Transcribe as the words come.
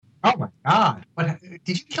Oh my God. What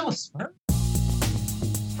did you kill a sperm?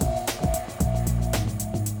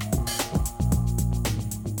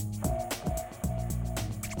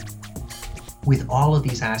 With all of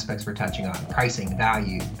these aspects we're touching on, pricing,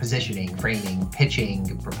 value, positioning, framing,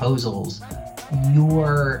 pitching, proposals,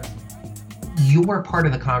 your your part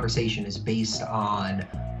of the conversation is based on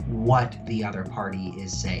what the other party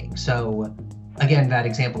is saying. So again, that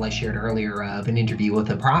example I shared earlier of an interview with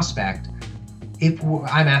a prospect, if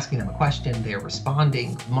I'm asking them a question, they're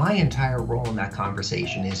responding. My entire role in that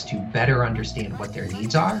conversation is to better understand what their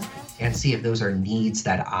needs are and see if those are needs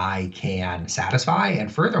that I can satisfy.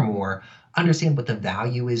 And furthermore, understand what the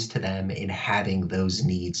value is to them in having those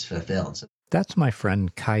needs fulfilled. That's my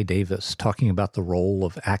friend Kai Davis talking about the role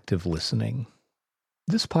of active listening.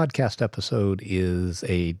 This podcast episode is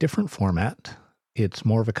a different format. It's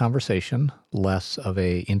more of a conversation, less of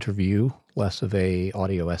a interview, less of a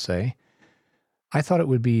audio essay. I thought it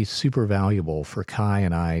would be super valuable for Kai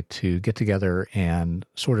and I to get together and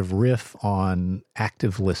sort of riff on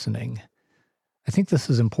active listening. I think this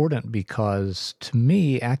is important because to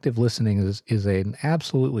me, active listening is an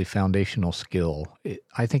absolutely foundational skill.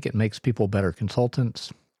 I think it makes people better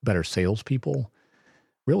consultants, better salespeople,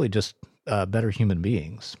 really just better human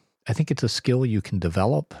beings. I think it's a skill you can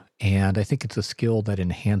develop, and I think it's a skill that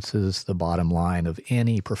enhances the bottom line of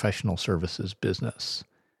any professional services business.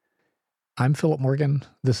 I'm Philip Morgan.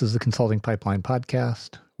 This is the Consulting Pipeline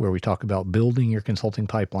Podcast, where we talk about building your consulting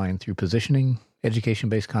pipeline through positioning,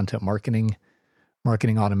 education-based content marketing,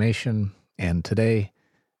 marketing automation, and today,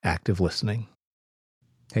 active listening.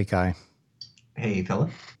 Hey, Kai. Hey,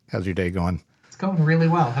 Philip. How's your day going? It's going really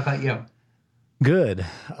well. How about you? Good.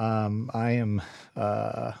 I am,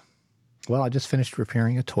 I just finished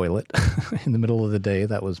repairing a toilet in the middle of the day.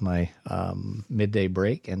 That was my midday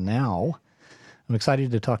break, and now I'm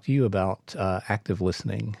excited to talk to you about active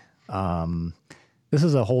listening. This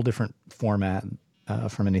is a whole different format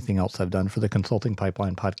from anything else I've done for the Consulting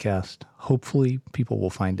Pipeline Podcast. Hopefully, people will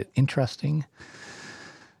find it interesting.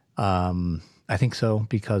 I think so,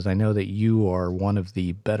 because I know that you are one of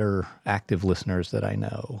the better active listeners that I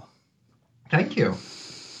know. Thank you.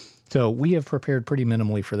 So we have prepared pretty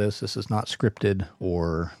minimally for this. This is not scripted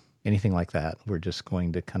or anything like that. We're just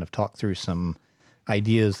going to kind of talk through some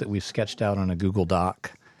ideas that we've sketched out on a Google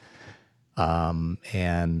Doc,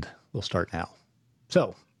 and we'll start now.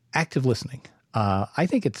 So, active listening. I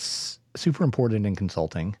think it's super important in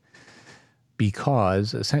consulting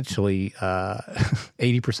because essentially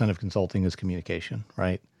 80% of consulting is communication,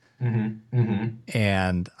 right? Mm-hmm. Mm-hmm.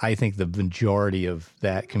 And I think the majority of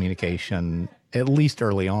that communication, at least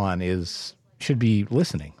early on, should be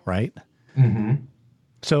listening, right? Mm-hmm.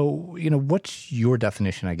 So, what's your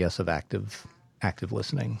definition, I guess, of active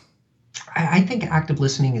listening? I think active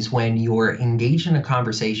listening is when you're engaged in a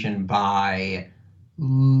conversation by,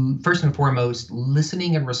 first and foremost,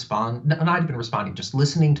 listening and not even responding, just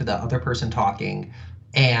listening to the other person talking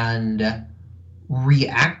and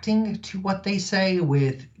reacting to what they say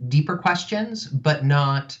with deeper questions, but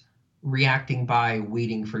not reacting by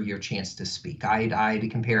waiting for your chance to speak.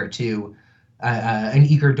 I'd compare it to an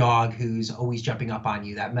eager dog who's always jumping up on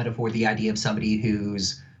you. That metaphor, the idea of somebody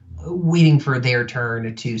who's waiting for their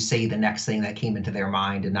turn to say the next thing that came into their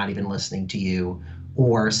mind and not even listening to you,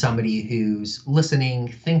 or somebody who's listening,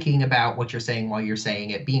 thinking about what you're saying while you're saying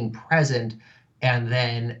it, being present, and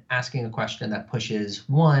then asking a question that pushes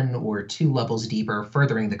one or two levels deeper,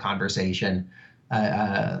 furthering the conversation,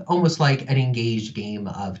 almost like an engaged game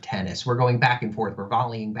of tennis. We're going back and forth, we're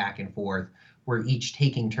volleying back and forth, we're each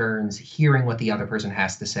taking turns, hearing what the other person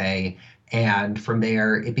has to say, and from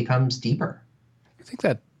there, it becomes deeper.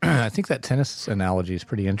 I think that tennis analogy is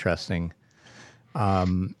pretty interesting.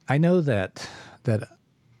 I know that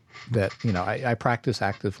I practice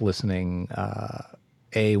active listening.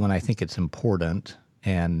 A, when I think it's important,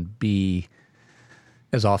 and B,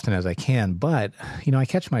 as often as I can. But I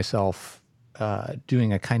catch myself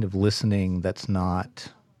doing a kind of listening that's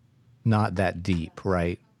not that deep,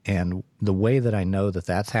 right? And the way that I know that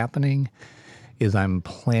that's happening is I'm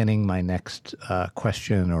planning my next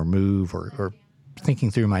question or move or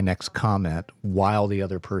thinking through my next comment while the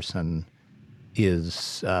other person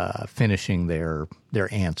is finishing their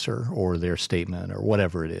answer or their statement or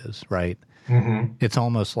whatever it is, right? Mm-hmm. It's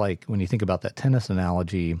almost like, when you think about that tennis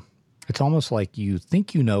analogy, it's almost like you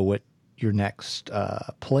think you know what your next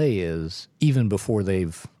play is even before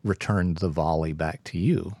they've returned the volley back to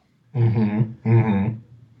you. Mm-hmm. Mm-hmm.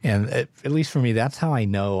 And at least for me, that's how I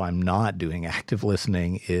know I'm not doing active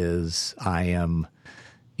listening. Is I am,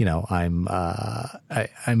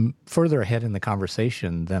 I'm further ahead in the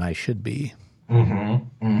conversation than I should be.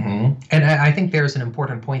 And I think there's an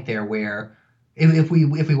important point there where if we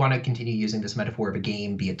want to continue using this metaphor of a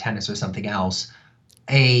game, be it tennis or something else,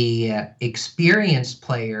 a experienced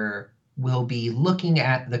player will be looking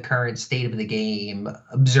at the current state of the game,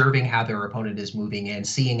 observing how their opponent is moving and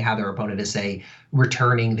seeing how their opponent is, say,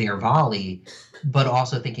 returning their volley, but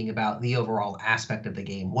also thinking about the overall aspect of the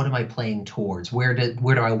game. What am I playing towards? Where do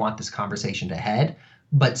I want this conversation to head?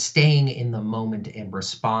 But staying in the moment and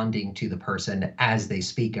responding to the person as they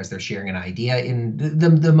speak, as they're sharing an idea. In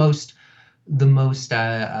the most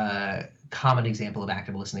common example of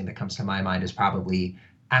active listening that comes to my mind is probably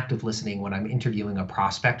active listening when I'm interviewing a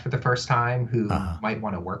prospect for the first time who might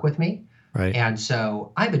want to work with me. Right. And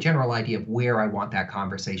so I have a general idea of where I want that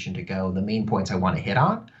conversation to go, the main points I want to hit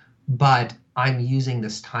on, but I'm using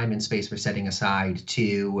this time and space we're setting aside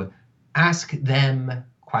to ask them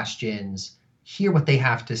questions, hear what they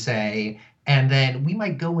have to say, and then we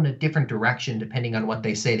might go in a different direction depending on what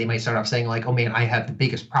they say. They might start off saying like, oh man, I have the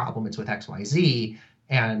biggest problem. It's with XYZ.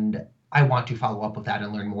 And I want to follow up with that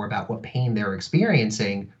and learn more about what pain they're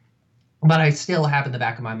experiencing. But I still have in the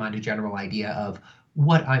back of my mind a general idea of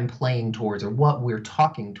what I'm playing towards or what we're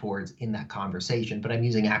talking towards in that conversation. But I'm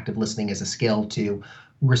using active listening as a skill to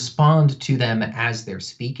respond to them as they're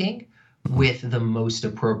speaking with the most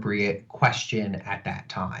appropriate question at that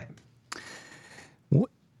time.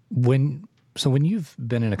 When you've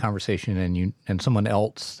been in a conversation and someone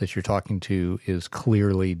else that you're talking to is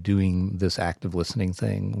clearly doing this active listening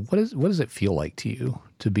thing, what does it feel like to you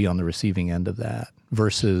to be on the receiving end of that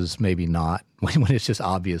versus maybe not when it's just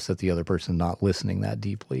obvious that the other person not listening that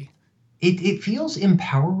deeply? It feels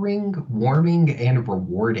empowering, warming, and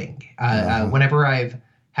rewarding. Whenever I've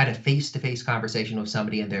had a face-to-face conversation with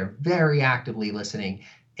somebody and they're very actively listening,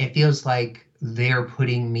 it feels like they're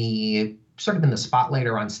putting me sort of in the spotlight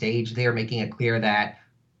or on stage. They're making it clear that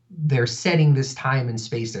they're setting this time and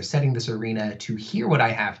space, they're setting this arena to hear what I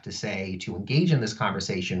have to say, to engage in this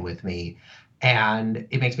conversation with me. And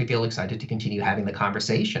it makes me feel excited to continue having the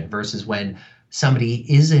conversation versus when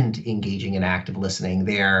somebody isn't engaging in active listening,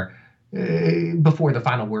 they're before the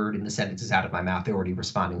final word in the sentence is out of my mouth, they're already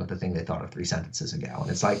responding with the thing they thought of 3 sentences ago. And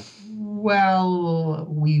it's like, well,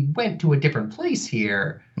 we went to a different place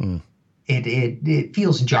here. It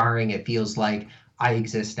feels jarring. It feels like I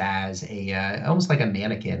exist as a almost like a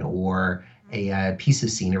mannequin or a piece of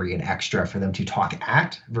scenery, an extra for them to talk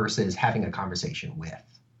at versus having a conversation with.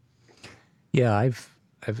 Yeah,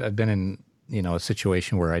 I've been in a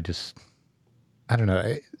situation where I don't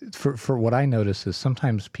know. For what I notice is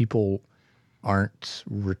sometimes people aren't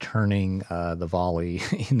returning the volley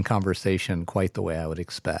in conversation quite the way I would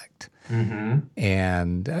expect.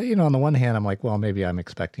 And, on the one hand, I'm like, well, maybe I'm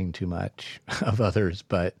expecting too much of others.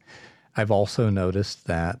 But I've also noticed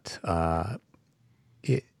that, I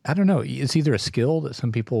don't know, it's either a skill that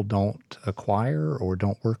some people don't acquire or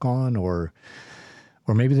don't work on, or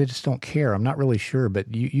maybe they just don't care. I'm not really sure. But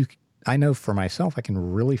I know for myself, I can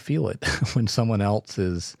really feel it when someone else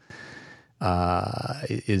is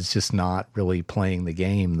just not really playing the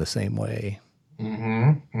game the same way.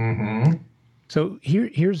 So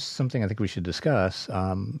here's something I think we should discuss.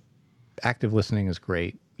 Active listening is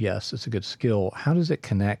great. Yes, it's a good skill. How does it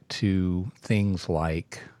connect to things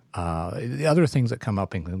like the other things that come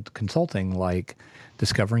up in consulting, like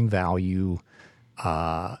discovering value,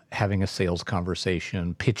 having a sales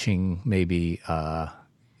conversation, pitching maybe an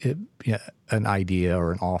idea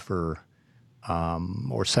or an offer,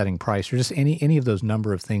 or setting price, or just any of those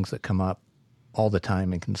number of things that come up all the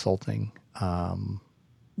time in consulting?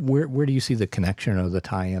 Where do you see the connection or the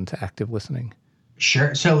tie-in to active listening?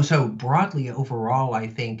 Sure. So broadly overall, I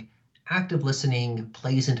think active listening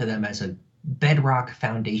plays into them as a bedrock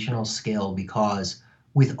foundational skill because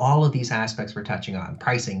with all of these aspects we're touching on,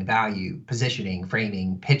 pricing, value, positioning,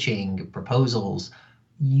 framing, pitching, proposals,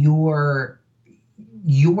 your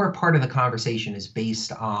part of the conversation is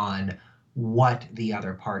based on what the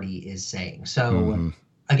other party is saying. So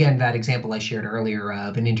again, that example I shared earlier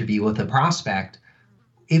of an interview with a prospect,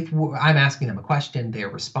 if I'm asking them a question, they're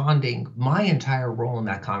responding. My entire role in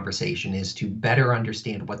that conversation is to better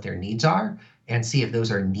understand what their needs are and see if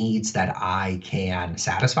those are needs that I can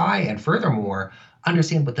satisfy. And furthermore,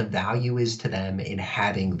 understand what the value is to them in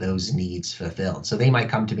having those needs fulfilled. So they might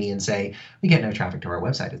come to me and say, we get no traffic to our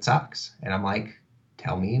website. It sucks. And I'm like,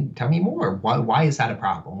 tell me more. Why is that a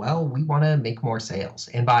problem? Well, we want to make more sales.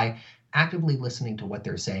 And by actively listening to what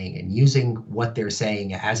they're saying and using what they're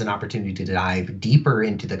saying as an opportunity to dive deeper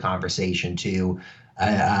into the conversation to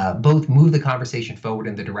both move the conversation forward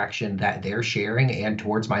in the direction that they're sharing and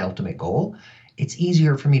towards my ultimate goal, it's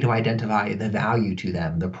easier for me to identify the value to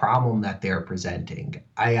them, the problem that they're presenting.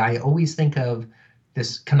 I always think of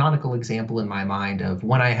this canonical example in my mind of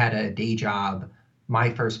when I had a day job. My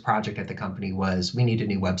first project at the company was, we need a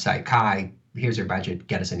new website. Kai, here's your budget,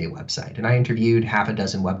 get us a new website. And I interviewed half a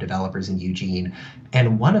dozen web developers in Eugene.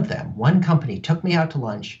 And one company took me out to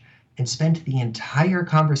lunch and spent the entire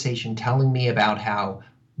conversation telling me about how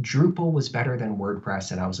Drupal was better than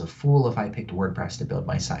WordPress, and I was a fool if I picked WordPress to build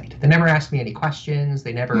my site. They never asked me any questions.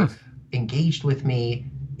 They Hmm. never engaged with me.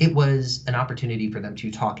 It was an opportunity for them to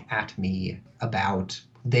talk at me about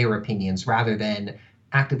their opinions rather than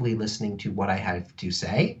actively listening to what I had to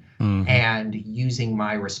say Hmm. and using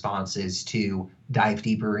my responses to dive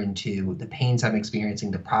deeper into the pains I'm experiencing,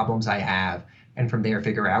 the problems I have, and from there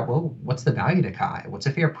figure out, well, what's the value to Kai? What's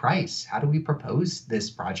a fair price? How do we propose this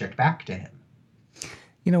project back to him?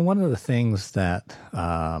 One of the things that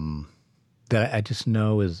that I just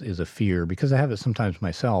know is a fear, because I have it sometimes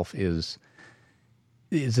myself, is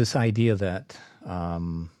this idea that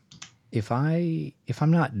if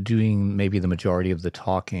I'm not doing maybe the majority of the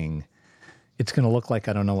talking, it's going to look like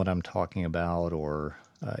I don't know what I'm talking about, or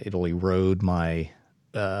it'll erode my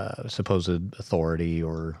supposed authority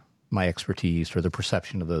or my expertise or the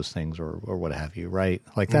perception of those things, or what have you, right?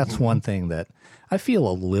 Like that's Mm-hmm. one thing that I feel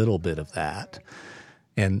a little bit of that.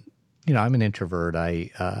 And I'm an introvert.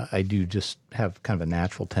 I do just have kind of a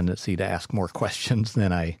natural tendency to ask more questions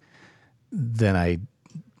than I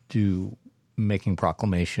do making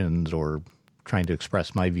proclamations or trying to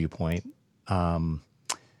express my viewpoint. I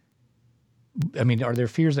mean, are there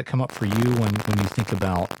fears that come up for you when you think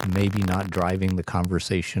about maybe not driving the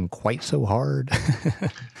conversation quite so hard?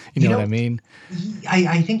 You You know what I know, mean?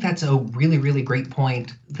 I think that's a really, really great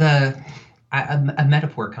point. A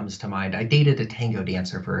metaphor comes to mind. I dated a tango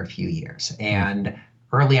dancer for a few years, Mm, and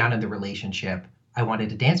early on in the relationship, I wanted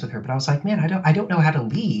to dance with her, but I was like, man, I don't know how to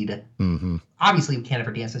lead. mm-hmm. Obviously we can't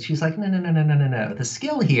ever dance. And she's like, no, no, no, no, no, no, no. The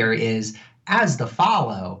skill here is as the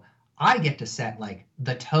follow, I get to set like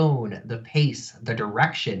the tone, the pace, the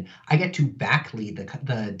direction. I get to back lead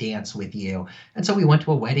the dance with you. And so we went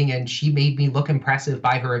to a wedding and she made me look impressive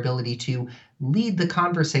by her ability to lead the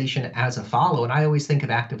conversation as a follow. And I always think of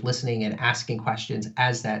active listening and asking questions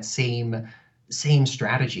as that same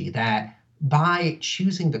strategy, that by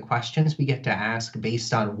choosing the questions we get to ask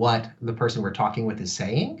based on what the person we're talking with is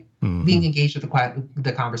saying, Mm-hmm. being engaged with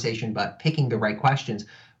the conversation, but picking the right questions,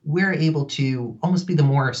 we're able to almost be the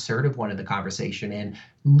more assertive one in the conversation and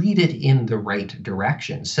lead it in the right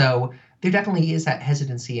direction. So there definitely is that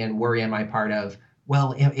hesitancy and worry on my part of,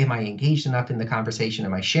 well, am I engaged enough in the conversation?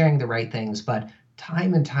 Am I sharing the right things? But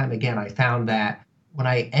time and time again, I found that when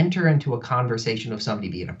I enter into a conversation with somebody,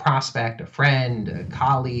 be it a prospect, a friend, a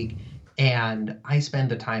colleague, and I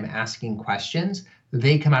spend the time asking questions,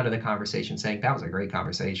 they come out of the conversation saying, that was a great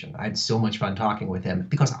conversation. I had so much fun talking with him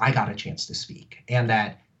because I got a chance to speak. And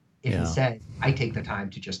that if Yeah. instead I take the time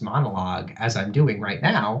to just monologue as I'm doing right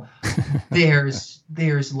now, there's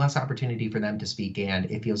less opportunity for them to speak and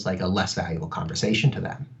it feels like a less valuable conversation to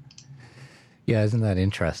them. Yeah, isn't that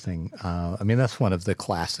interesting? I mean, that's one of the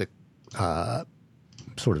classic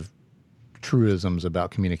sort of truisms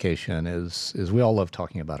about communication is we all love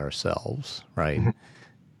talking about ourselves, right? Mhm.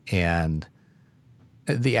 And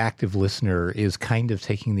the active listener is kind of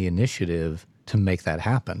taking the initiative to make that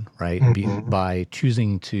happen, right? Mhm. By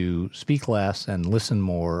choosing to speak less and listen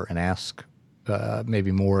more and ask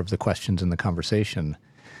maybe more of the questions in the conversation.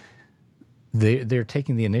 They're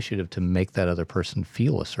taking the initiative to make that other person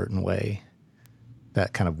feel a certain way,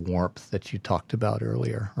 that kind of warmth that you talked about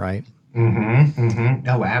earlier, right?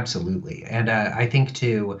 Oh, absolutely. And I think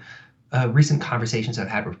too, recent conversations I've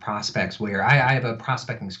had with prospects where I have a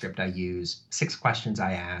prospecting script I use, 6 questions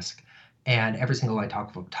I ask, and every single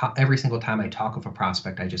time I talk with a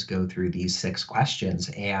prospect, I just go through these 6 questions,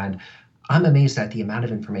 and I'm amazed at the amount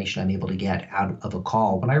of information I'm able to get out of a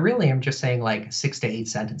call when I really am just saying like 6 to 8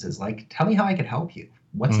 sentences, like, tell me how I can help you.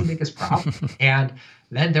 What's the Mm. biggest problem? And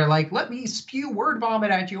then they're like, let me spew word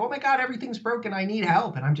vomit at you. Oh my God, everything's broken. I need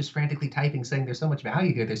help. And I'm just frantically typing, saying, there's so much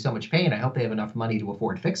value here. There's so much pain. I hope they have enough money to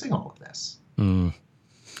afford fixing all of this. Mm.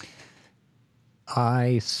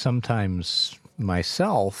 I sometimes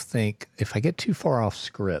myself think if I get too far off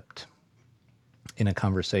script in a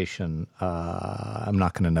conversation, I'm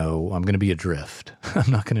not going to know. I'm going to be adrift.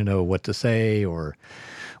 I'm not going to know what to say or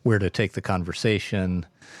where to take the conversation.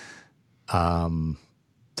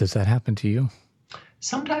 Does that happen to you?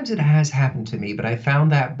 Sometimes it has happened to me, but I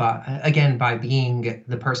found that by being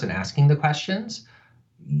the person asking the questions,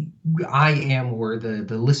 I am, or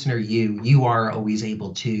the listener, you are always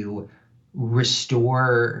able to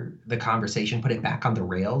restore the conversation, put it back on the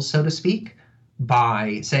rails, so to speak,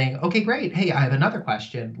 by saying, okay, great. Hey, I have another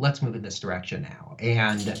question. Let's move in this direction now.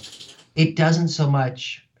 And it doesn't so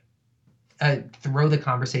much throw the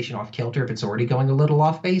conversation off kilter if it's already going a little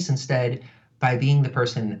off base. Instead, by being the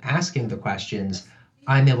person asking the questions,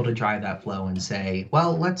 I'm able to drive that flow and say,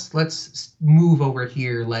 well, let's move over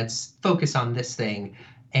here. Let's focus on this thing.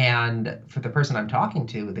 And for the person I'm talking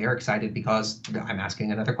to, they're excited because I'm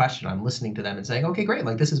asking another question. I'm listening to them and saying, okay, great.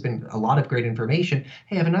 Like this has been a lot of great information.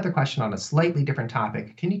 Hey, I have another question on a slightly different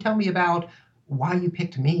topic. Can you tell me about why you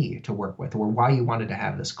picked me to work with or why you wanted to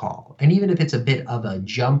have this call? And even if it's a bit of a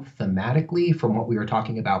jump thematically from what we were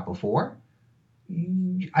talking about before,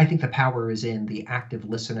 I think the power is in the active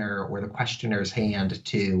listener or the questioner's hand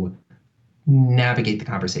to navigate the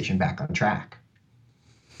conversation back on track.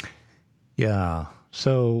 Yeah.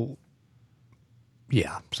 So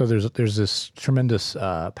there's this tremendous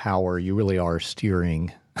power. You really are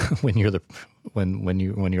steering when you're when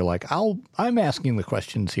you're like, I'm asking the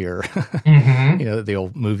questions here. Mm-hmm. The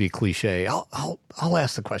old movie cliche. I'll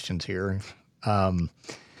ask the questions here. When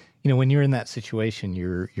you're in that situation,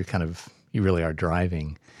 you're kind of, you really are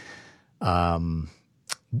driving. What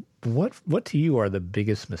to you are the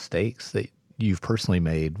biggest mistakes that you've personally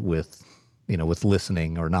made with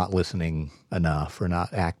listening or not listening enough or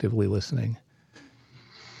not actively listening?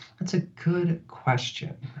 That's a good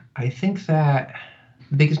question. I think that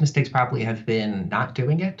the biggest mistakes probably have been not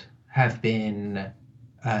doing it, have been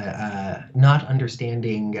not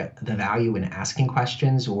understanding the value in asking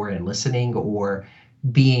questions or in listening, or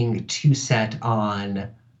being too set on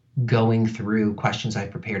going through questions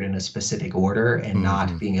I've prepared in a specific order and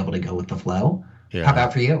not being able to go with the flow. Yeah. How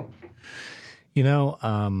about for you?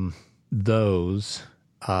 Those,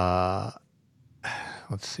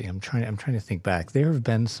 let's see, I'm trying to think back. There have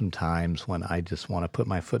been some times when I just want to put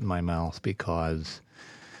my foot in my mouth because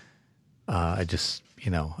I just,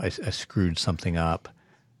 I screwed something up.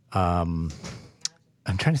 I'm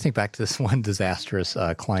trying to think back to this one disastrous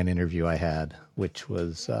client interview I had, which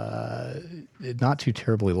was not too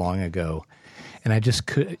terribly long ago. And I just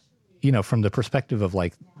could, from the perspective of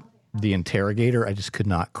like the interrogator, I just could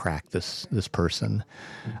not crack this person.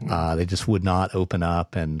 Mm-hmm. They just would not open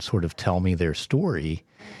up and sort of tell me their story.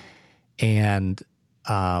 And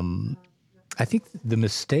I think the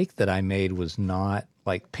mistake that I made was not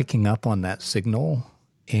like picking up on that signal.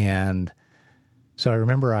 And so I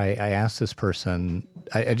remember I asked this person,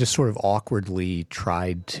 I just sort of awkwardly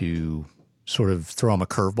tried to sort of throw them a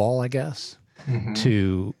curveball, I guess.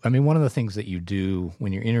 Mm-hmm. One of the things that you do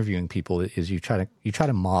when you're interviewing people is you try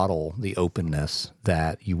to model the openness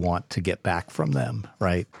that you want to get back from them,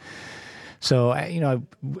 right? So,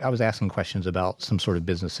 I was asking questions about some sort of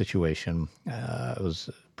business situation. I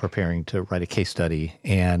was preparing to write a case study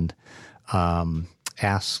and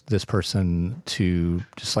asked this person to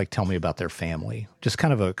just like tell me about their family, just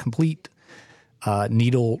kind of a complete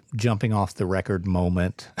needle jumping off the record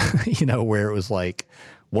moment, where it was like,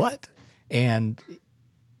 what? And,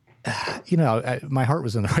 my heart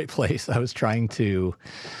was in the right place. I was trying to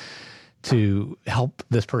help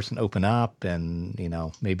this person open up and,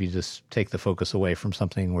 maybe just take the focus away from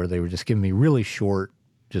something where they were just giving me really short,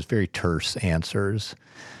 just very terse answers.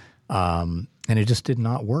 And it just did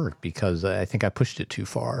not work because I think I pushed it too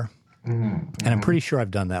far. Mm-hmm. And I'm pretty sure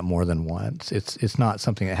I've done that more than once. It's not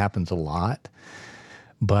something that happens a lot,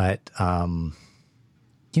 but,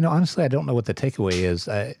 honestly, I don't know what the takeaway is.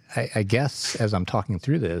 I guess as I'm talking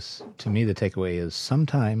through this, to me, the takeaway is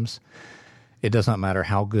sometimes it does not matter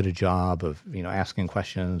how good a job of, asking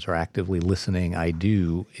questions or actively listening I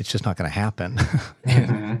do, it's just not going to happen.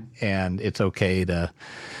 Mm-hmm. and it's okay to,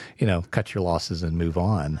 cut your losses and move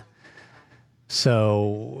on.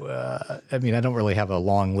 So, I don't really have a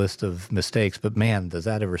long list of mistakes, but man, does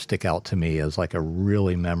that ever stick out to me as like a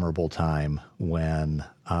really memorable time when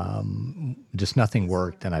just nothing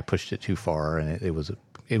worked and I pushed it too far, and it was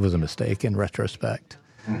a mistake in retrospect.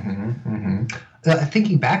 Mm-hmm, mm-hmm.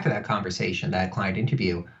 Thinking back to that conversation, that client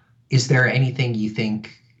interview, is there anything you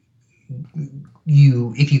think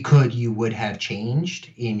if you could, you would have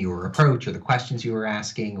changed in your approach or the questions you were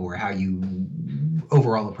asking or how you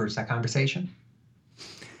overall approached that conversation?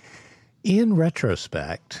 In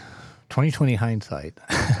retrospect, 2020 hindsight,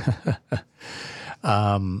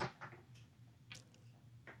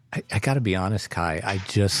 I got to be honest, Kai.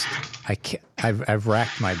 I've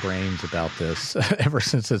racked my brains about this ever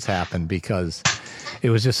since it's happened because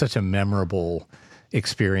it was just such a memorable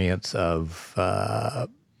experience of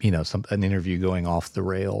an interview going off the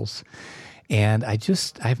rails, and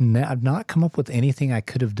I've not come up with anything I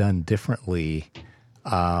could have done differently.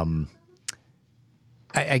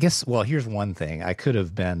 I guess, well, here's one thing. I could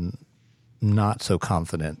have been not so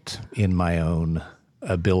confident in my own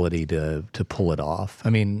ability to pull it off. I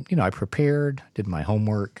mean, I prepared, did my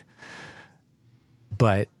homework,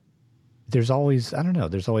 but there's always, I don't know,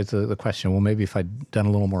 there's always the question, well, maybe if I'd done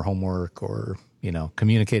a little more homework or,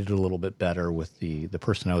 communicated a little bit better with the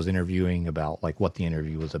person I was interviewing about like what the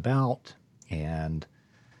interview was about and,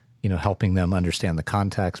 helping them understand the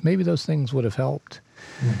context, maybe those things would have helped.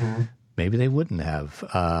 Mm-hmm. Maybe they wouldn't have.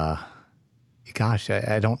 Gosh,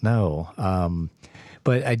 I don't know.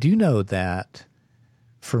 But I do know that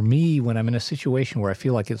for me, when I'm in a situation where I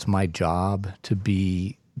feel like it's my job to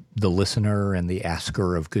be the listener and the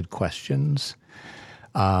asker of good questions,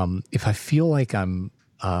 if I feel like I'm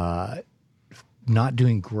not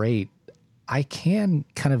doing great, I can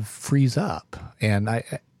kind of freeze up. And I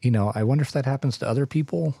wonder if that happens to other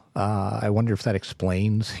people. I wonder if that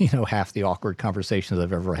explains, half the awkward conversations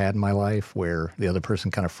I've ever had in my life where the other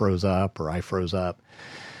person kind of froze up or I froze up.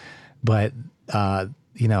 But,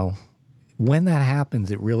 when that happens,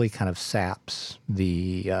 it really kind of saps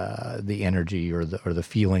the energy or the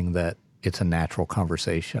feeling that it's a natural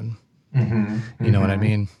conversation. Mm-hmm, you know what I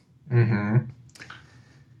mean? Mm-hmm.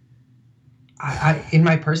 In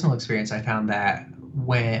my personal experience, I found that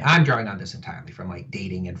when I'm drawing on this entirely from like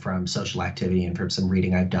dating and from social activity and from some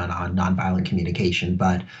reading I've done on nonviolent communication,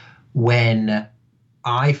 but when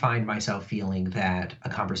I find myself feeling that a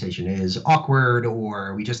conversation is awkward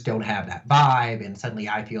or we just don't have that vibe, and suddenly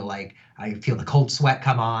I feel the cold sweat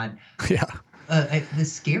come on. Yeah. The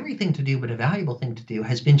scary thing to do, but a valuable thing to do,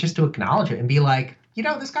 has been just to acknowledge it and be like,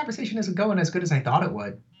 this conversation isn't going as good as I thought it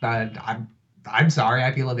would. But I'm sorry,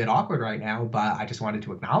 I feel a bit awkward right now, but I just wanted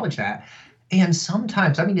to acknowledge that. And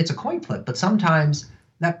sometimes, I mean, it's a coin flip, but sometimes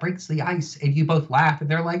that breaks the ice and you both laugh and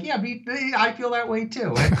they're like, yeah, I feel that way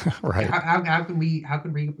too. Right. How can we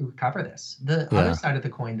recover this? The other side of the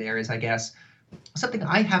coin there is, I guess, something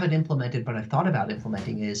I haven't implemented, but I've thought about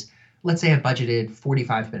implementing is, let's say I've budgeted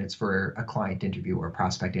 45 minutes for a client interview or a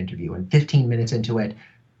prospect interview, and 15 minutes into it,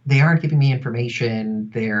 they aren't giving me information.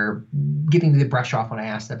 They're giving me the brush off when I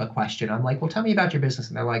ask them a question. I'm like, well, tell me about your business.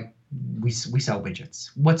 And they're like, we sell widgets.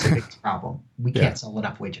 What's the biggest problem? We can't sell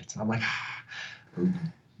enough widgets. And I'm like,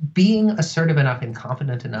 being assertive enough and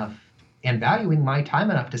confident enough and valuing my time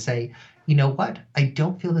enough to say, you know what? I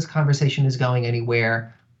don't feel this conversation is going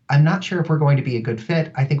anywhere. I'm not sure if we're going to be a good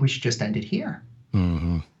fit. I think we should just end it here.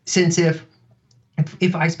 Mm-hmm. Since if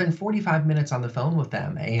I spend 45 minutes on the phone with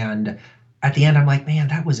them and at the end, I'm like, man,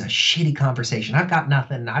 that was a shitty conversation. I've got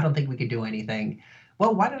nothing. I don't think we could do anything.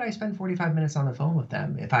 Well, why did I spend 45 minutes on the phone with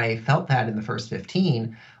them? If I felt that in the first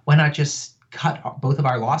 15, why not just cut both of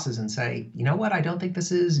our losses and say, you know what? I don't think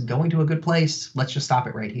this is going to a good place. Let's just stop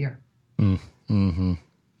it right here. Mm-hmm.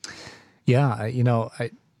 Yeah.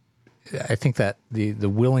 I think that the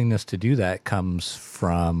willingness to do that comes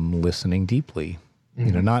from listening deeply,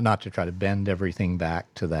 mm-hmm. Not to try to bend everything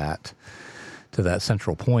back to that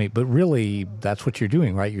central point, but really that's what you're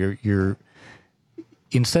doing, right? You're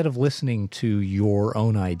instead of listening to your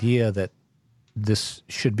own idea that this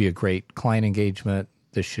should be a great client engagement,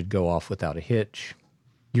 this should go off without a hitch,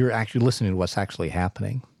 you're actually listening to what's actually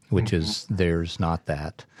happening, which mm-hmm. is there's not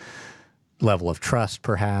that level of trust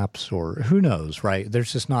perhaps, or who knows, right?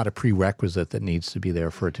 There's just not a prerequisite that needs to be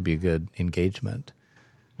there for it to be a good engagement.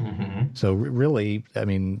 Mm-hmm. So really, I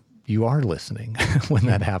mean, you are listening when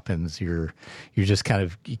that happens. You're just kind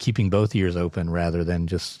of keeping both ears open rather than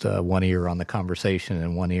just one ear on the conversation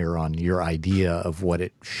and one ear on your idea of what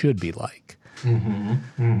it should be like. Mm-hmm.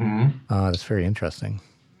 Mm-hmm. That's very interesting.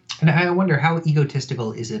 And I wonder, how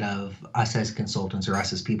egotistical is it of us as consultants or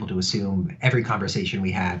us as people to assume every conversation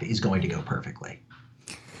we have is going to go perfectly?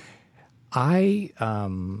 I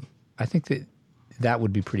think that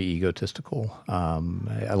would be pretty egotistical.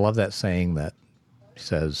 I love that saying that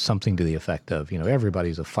says something to the effect of,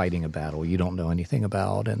 everybody's fighting a battle you don't know anything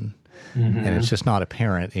about, and mm-hmm. and it's just not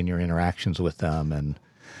apparent in your interactions with them. And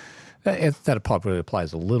that probably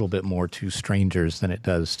applies a little bit more to strangers than it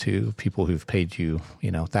does to people who've paid you,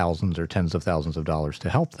 thousands or tens of thousands of dollars to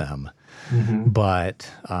help them. Mm-hmm. But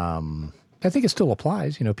I think it still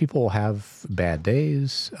applies. People have bad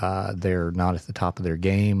days. They're not at the top of their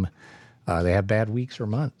game. They have bad weeks or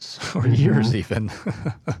months or mm-hmm. years even.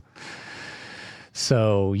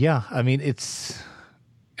 So, yeah, I mean,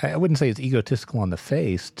 I wouldn't say it's egotistical on the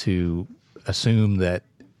face to assume that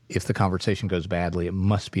if the conversation goes badly, it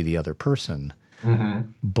must be the other person. Mm-hmm.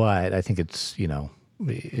 But I think it's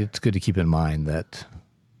good to keep in mind that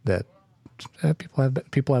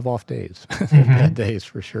people have off days, mm-hmm. bad days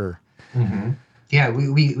for sure. Mm-hmm. Yeah,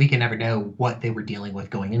 we can never know what they were dealing with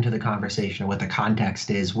going into the conversation or what the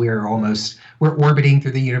context is. We're orbiting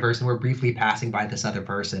through the universe and we're briefly passing by this other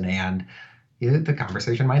person, and the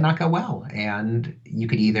conversation might not go well. And you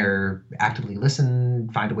could either actively listen,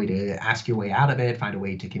 find a way to ask your way out of it, find a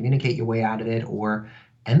way to communicate your way out of it, or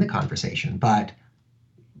end the conversation. But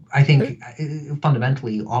I think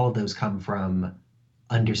fundamentally, all of those come from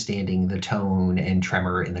understanding the tone and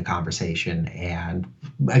tremor in the conversation. And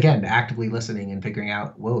again, actively listening and figuring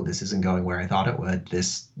out, whoa, this isn't going where I thought it would.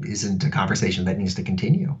 This isn't a conversation that needs to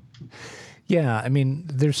continue. Yeah. I mean,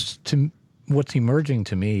 what's emerging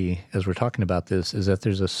to me as we're talking about this is that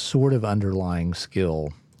there's a sort of underlying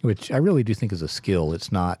skill, which I really do think is a skill.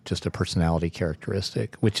 It's not just a personality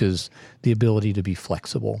characteristic, which is the ability to be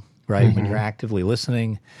flexible, right? Mm-hmm. When you're actively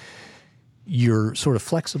listening, you're sort of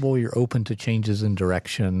flexible, you're open to changes in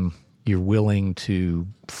direction, you're willing to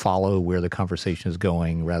follow where the conversation is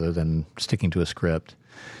going rather than sticking to a script.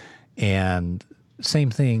 And same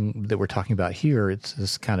thing that we're talking about here, it's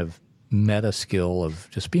this kind of meta skill of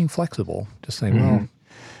just being flexible, just saying, mm-hmm.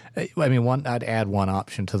 well, I mean, I'd add one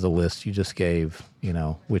option to the list you just gave,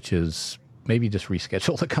 which is maybe just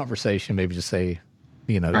reschedule the conversation, maybe just say,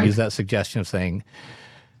 right. Use that suggestion of saying,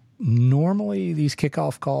 normally these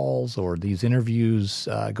kickoff calls or these interviews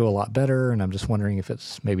go a lot better, and I'm just wondering if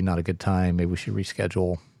it's maybe not a good time. Maybe we should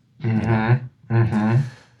reschedule. Mm-hmm.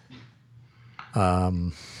 Mm-hmm.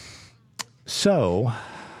 So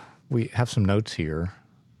we have some notes here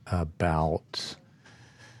about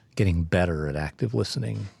getting better at active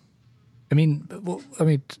listening. I mean,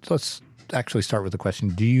 let's actually start with the question.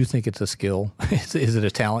 Do you think it's a skill? Is it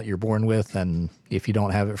a talent you're born with, and if you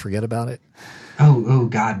don't have it, forget about it? Oh,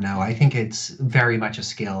 God, no. I think it's very much a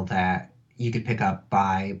skill that you could pick up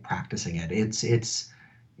by practicing it.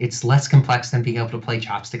 It's less complex than being able to play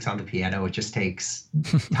chopsticks on the piano. It just takes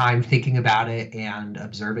time thinking about it and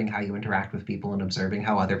observing how you interact with people and observing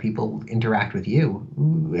how other people interact with you.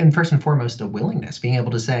 And first and foremost, a willingness, being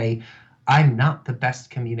able to say, I'm not the best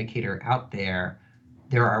communicator out there.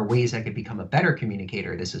 There are ways I could become a better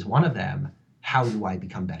communicator. This is one of them. How do I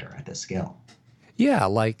become better at this skill? Yeah,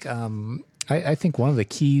 like I think one of the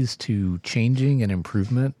keys to changing and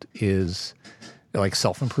improvement is, like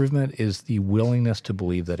self-improvement, is the willingness to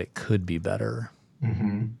believe that it could be better.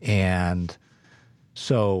 Mm-hmm. And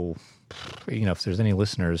so, if there's any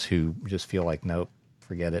listeners who just feel like, nope,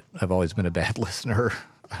 forget it, I've always been a bad listener,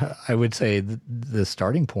 I would say the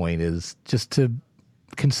starting point is just to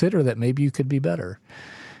consider that maybe you could be better.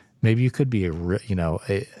 Maybe you could be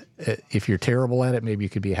if you're terrible at it, maybe you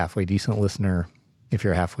could be a halfway decent listener. If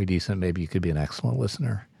you're halfway decent, maybe you could be an excellent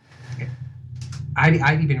listener.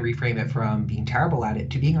 I'd even reframe it from being terrible at it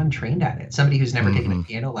to being untrained at it. Somebody who's never mm-hmm. taken a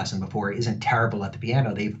piano lesson before isn't terrible at the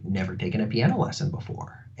piano. They've never taken a piano lesson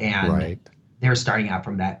before. And right. They're starting out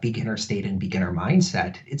from that beginner state and beginner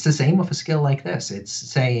mindset. It's the same with a skill like this. It's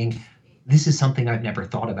saying, this is something I've never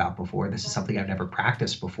thought about before. This is something I've never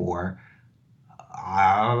practiced before.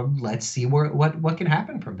 Let's see what can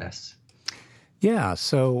happen from this. Yeah.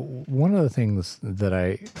 So one of the things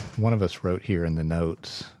that one of us wrote here in the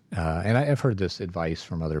notes, and I've heard this advice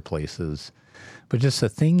from other places, but just a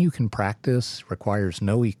thing you can practice, requires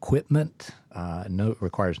no equipment,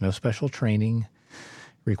 requires no special training,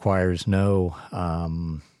 requires no,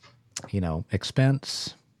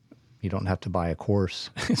 expense. You don't have to buy a course.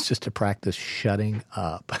 It's just to practice shutting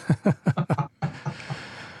up.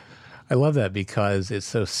 I love that because it's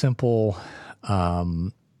so simple.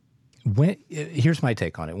 Here's my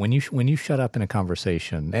take on it. When you shut up in a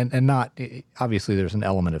conversation, and not obviously there's an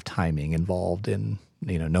element of timing involved in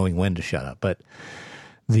knowing when to shut up, but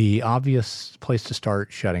the obvious place to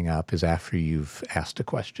start shutting up is after you've asked a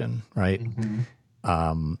question, right?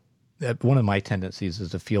 Mm-hmm. One of my tendencies is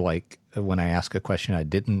to feel like when I ask a question, I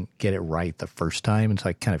didn't get it right the first time, and so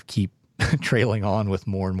I kind of keep trailing on with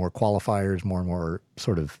more and more qualifiers, more and more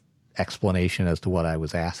sort of explanation as to what I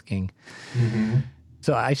was asking. Mm-hmm.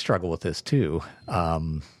 So I struggle with this too.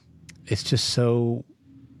 It's just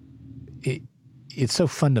it's so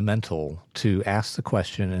fundamental to ask the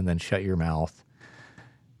question and then shut your mouth,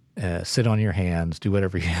 sit on your hands, do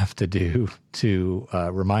whatever you have to do to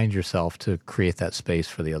remind yourself to create that space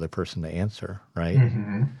for the other person to answer, right?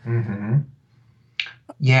 Mm-hmm. Mm-hmm.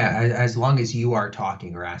 Yeah, as long as you are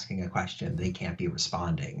talking or asking a question, they can't be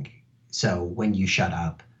responding. So when you shut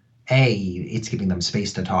up, A, it's giving them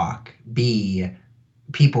space to talk. B,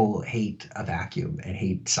 people hate a vacuum and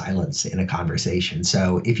hate silence in a conversation.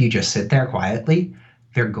 So if you just sit there quietly,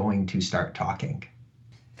 they're going to start talking.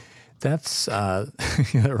 That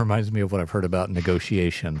reminds me of what I've heard about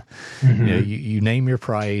negotiation. Mm-hmm. You name your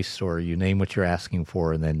price or you name what you're asking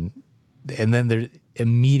for, and then there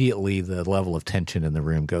immediately the level of tension in the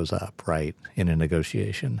room goes up, right, in a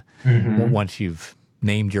negotiation. Mm-hmm. Once you've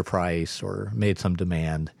named your price or made some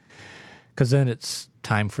demand. because then it's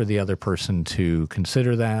time for the other person to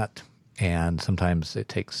consider that. And sometimes it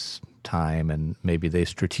takes time, and maybe they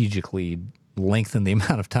strategically lengthen the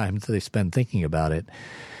amount of time that they spend thinking about it.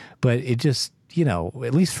 But it just,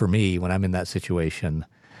 at least for me, when I'm in that situation,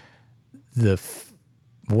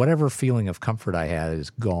 whatever feeling of comfort I had is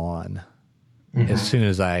gone as soon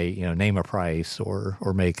as I, name a price or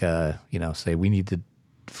make say we need to,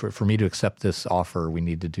 for me to accept this offer, we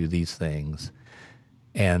need to do these things.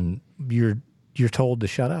 And you're told to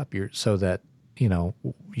shut up. So that,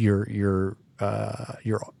 your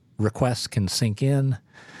requests can sink in,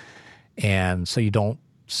 and so you don't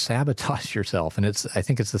sabotage yourself. And I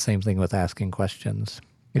think it's the same thing with asking questions.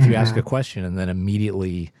 If you ask a question and then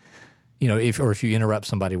immediately, if you interrupt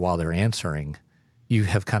somebody while they're answering, you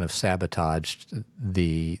have kind of sabotaged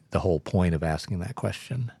the whole point of asking that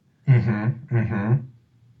question.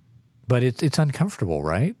 But it's uncomfortable,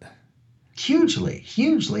 right? Hugely.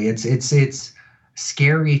 It's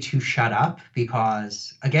scary to shut up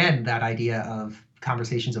because, again, that idea of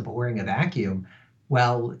conversations avoiding a vacuum.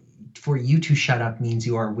 Well, for you to shut up means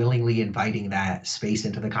you are willingly inviting that space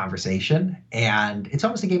into the conversation. And it's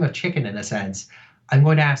almost a game of chicken in a sense. I'm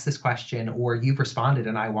going to ask this question, or you've responded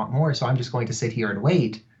and I want more, so I'm just going to sit here and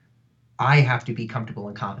wait. I have to be comfortable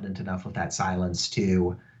and confident enough with that silence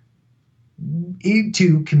to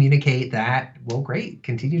communicate that, well, great,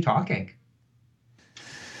 continue talking.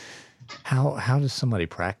 How does somebody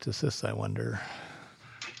practice this, I wonder?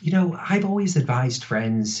 I've always advised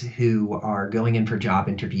friends who are going in for job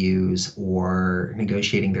interviews or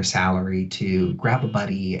negotiating their salary to grab a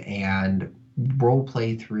buddy and role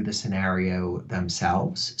play through the scenario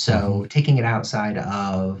themselves. So taking it outside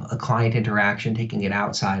of a client interaction, taking it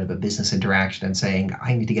outside of a business interaction and saying,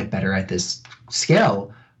 I need to get better at this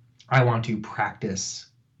skill. I want to practice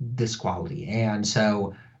this quality. And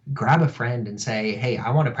so grab a friend and say, hey, I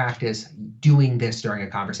want to practice doing this during a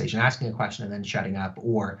conversation, asking a question and then shutting up.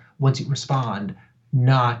 Or once you respond,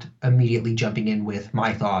 not immediately jumping in with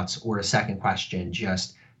my thoughts or a second question,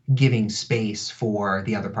 just giving space for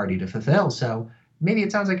the other party to fulfill. So maybe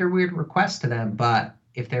it sounds like a weird request to them, but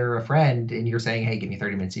if they're a friend and you're saying, hey, give me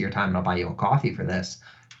 30 minutes of your time and I'll buy you a coffee for this,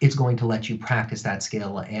 it's going to let you practice that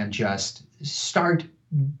skill and just start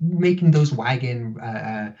making those wagon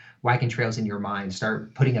trails in your mind,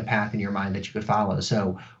 start putting a path in your mind that you could follow.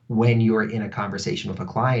 So when you're in a conversation with a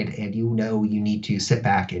client and you need to sit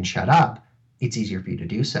back and shut up, it's easier for you to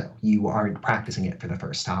do so. You aren't practicing it for the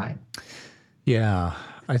first time. Yeah,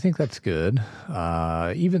 I think that's good.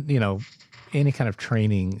 Even, any kind of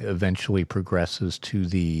training eventually progresses to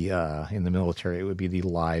the, in the military, it would be the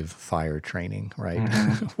live fire training, right?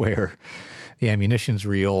 Where the ammunition's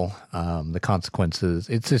real, the consequences,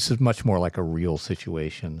 it's much more like a real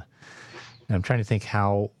situation. And I'm trying to think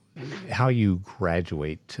how you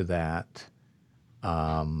graduate to that,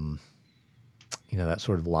 that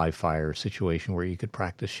sort of live fire situation where you could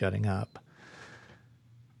practice shutting up.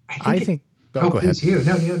 I think go ahead. You.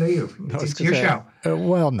 No, you. It's your show.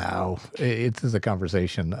 Well, no, it is a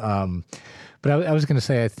conversation. But I was going to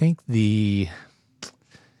say, I think the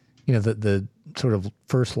sort of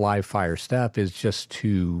first live fire step is just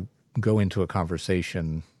to go into a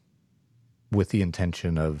conversation with the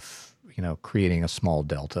intention of, creating a small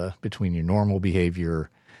delta between your normal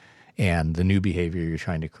behavior and the new behavior you're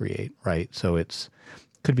trying to create, right? So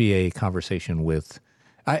could be a conversation with,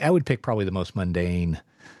 I would pick probably the most mundane,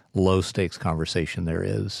 low stakes conversation there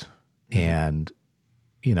is. And,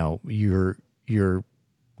 your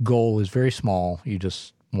goal is very small. You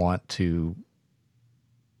just want to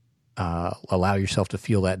allow yourself to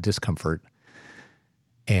feel that discomfort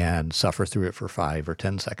and suffer through it for 5 or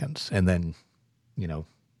 10 seconds. And then,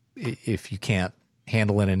 if you can't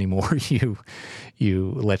handle it anymore,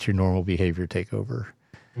 you let your normal behavior take over.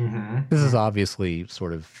 This is obviously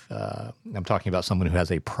sort of, I'm talking about someone who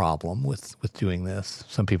has a problem with doing this.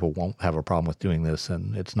 Some people won't have a problem with doing this,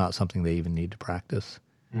 and it's not something they even need to practice.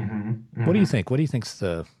 What do you think? What do you think's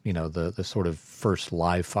the sort of first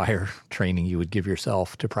live fire training you would give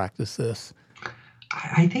yourself to practice this?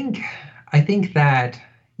 I think that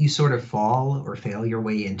you sort of fall or fail your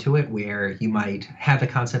way into it, where you might have a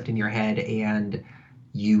concept in your head and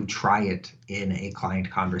you try it in a client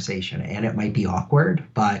conversation and it might be awkward,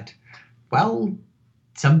 but well,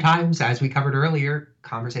 sometimes, as we covered earlier,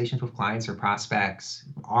 conversations with clients or prospects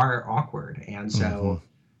are awkward. And so,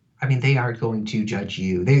 I mean, they aren't going to judge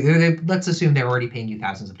you. Let's assume they're already paying you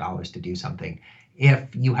thousands of dollars to do something.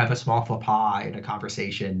 If you have a small faux pas in a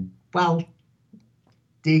conversation, well,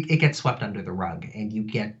 it gets swept under the rug and you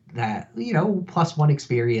get that, +1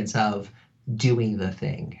 experience of doing the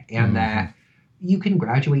thing. And that you can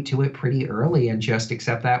graduate to it pretty early and just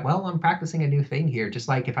accept that, well, I'm practicing a new thing here. Just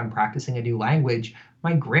like if I'm practicing a new language,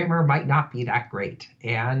 my grammar might not be that great.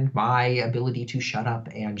 And my ability to shut up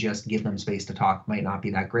and just give them space to talk might not be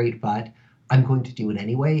that great, but I'm going to do it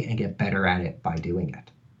anyway and get better at it by doing it.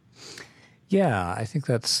 Yeah, I think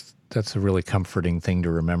that's a really comforting thing to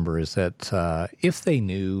remember is that if they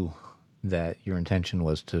knew that your intention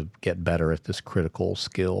was to get better at this critical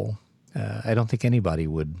skill, I don't think anybody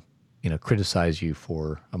would, criticize you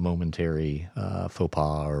for a momentary faux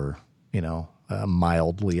pas or, a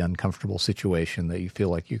mildly uncomfortable situation that you feel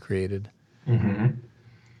like you created. Mm-hmm.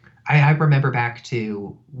 I remember back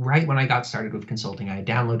to right when I got started with consulting, I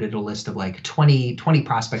downloaded a list of like 20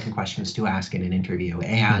 prospecting questions to ask in an interview. Mm-hmm.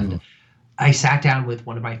 And I sat down with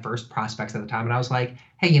one of my first prospects at the time and I was like,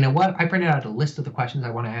 hey, you know what? I printed out a list of the questions I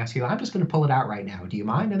want to ask you. I'm just going to pull it out right now. Do you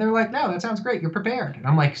mind? And they're like, no, that sounds great. You're prepared. And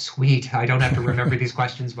I'm like, sweet. I don't have to remember these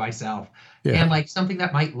questions myself. Yeah. And like something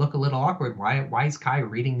that might look a little awkward. Why is Kai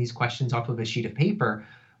reading these questions off of a sheet of paper?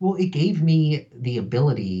 Well, it gave me the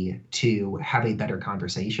ability to have a better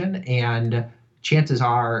conversation. And chances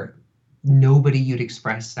are nobody you'd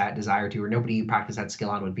express that desire to, or nobody you practice that skill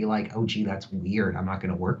on would be like, oh, gee, that's weird. I'm not going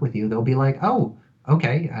to work with you. They'll be like, oh,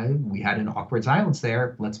 okay, we had an awkward silence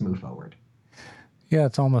there. Let's move forward. Yeah,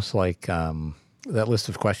 it's almost like that list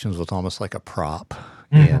of questions was almost like a prop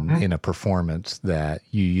Mm-hmm. in a performance that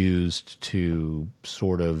you used to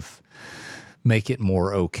sort of make it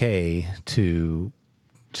more okay to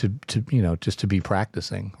just to be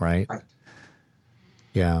practicing, right? Right.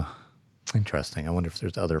 Yeah. Interesting. I wonder if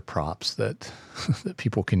there's other props that that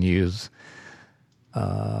people can use.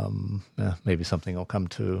 Maybe something will come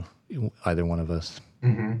to either one of us.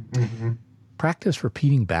 Mm-hmm. Mm-hmm. Practice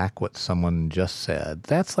repeating back what someone just said.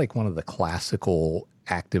 That's like one of the classical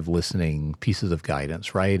active listening pieces of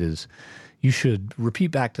guidance, right? Is you should repeat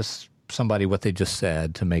back to somebody what they just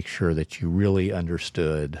said to make sure that you really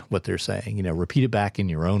understood what they're saying. Repeat it back in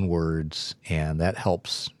your own words, and that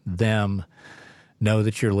helps them know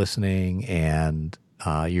that you're listening and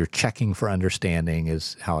you're checking for understanding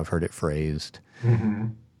is how I've heard it phrased. Mm-hmm.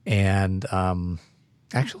 And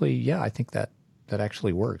actually, yeah, I think that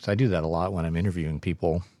actually works. I do that a lot when I'm interviewing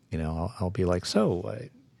people. I'll be like, so,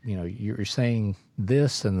 you're saying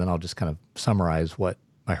this, and then I'll just kind of summarize what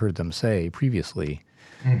I heard them say previously.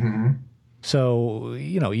 Mm-hmm. So,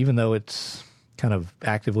 even though it's kind of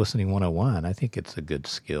active listening 101, I think it's a good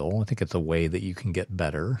skill. I think it's a way that you can get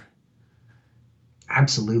better.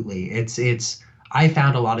 Absolutely. It's I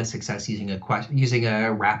found a lot of success using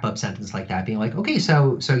a wrap up sentence like that, being like, okay,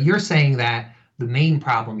 so you're saying that the main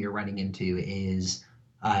problem you're running into is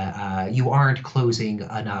you aren't closing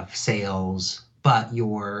enough sales, but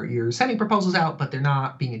you're sending proposals out, but they're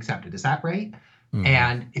not being accepted. Is that right? Mm-hmm.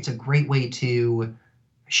 And it's a great way to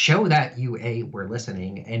show that you A, were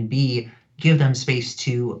listening, and B, give them space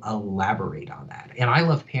to elaborate on that. And I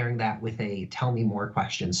love pairing that with a tell me more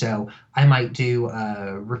question. So I might do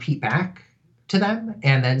a repeat back to them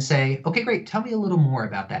and then say, okay, great, tell me a little more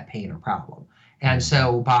about that pain or problem. And Mm-hmm.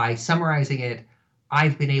 so by summarizing it,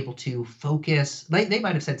 I've been able to focus. They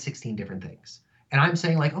might have said 16 different things. And I'm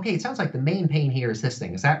saying, like, okay, it sounds like the main pain here is this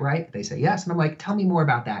thing. Is that right? They say yes. And I'm like, tell me more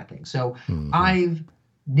about that thing. So Mm-hmm. I've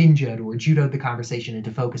ninja'd or judoed the conversation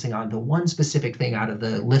into focusing on the one specific thing out of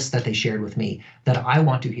the list that they shared with me that I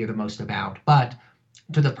want to hear the most about. But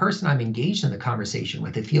to the person I'm engaged in the conversation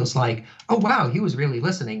with, it feels like, oh, wow, he was really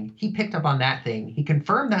listening. He picked up on that thing. He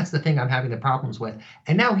confirmed that's the thing I'm having the problems with.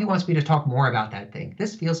 And now he wants me to talk more about that thing.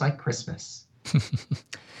 This feels like Christmas.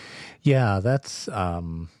 Yeah, that's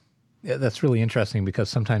really interesting because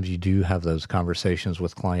sometimes you do have those conversations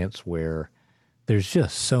with clients where there's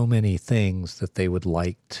just so many things that they would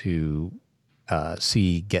like to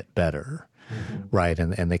see get better, Mm-hmm. right?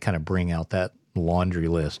 And they kind of bring out that laundry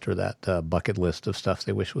list or that bucket list of stuff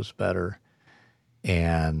they wish was better.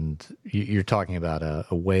 And you're talking about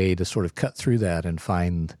a way to sort of cut through that and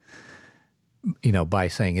find, by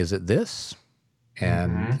saying, is it this?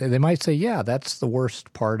 And Mm-hmm. they might say, yeah, that's the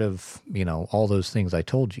worst part of, all those things I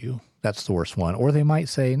told you. That's the worst one. Or they might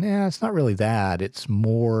say, nah, it's not really that. It's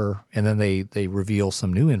more. And then they reveal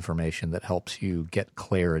some new information that helps you get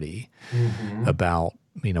clarity Mm-hmm. about,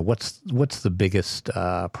 what's the biggest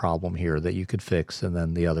problem here that you could fix. And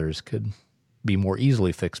then the others could be more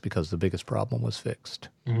easily fixed because the biggest problem was fixed.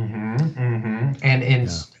 Mm-hmm. Mm-hmm. And Yeah.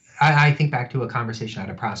 I think back to a conversation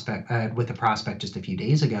with a prospect just a few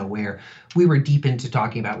days ago where we were deep into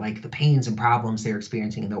talking about like the pains and problems they're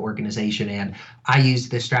experiencing in the organization. And I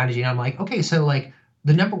used this strategy and I'm like, okay, so like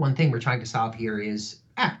the number one thing we're trying to solve here is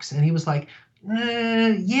X. And he was like,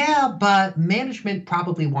 Yeah, but management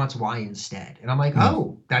probably wants Y instead. And I'm like, Mm,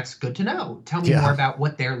 oh, that's good to know. Tell me more yeah. about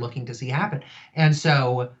what they're looking to see happen. And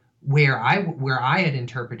so where I had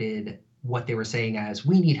interpreted what they were saying as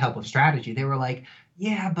we need help with strategy, they were like,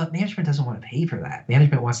 yeah, but management doesn't want to pay for that.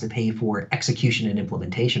 Management wants to pay for execution and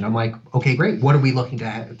implementation. I'm like, okay, great. What are we looking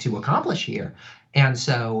to accomplish here? And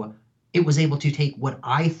so it was able to take what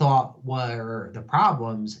I thought were the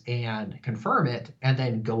problems and confirm it and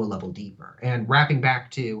then go a level deeper. And wrapping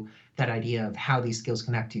back to that idea of how these skills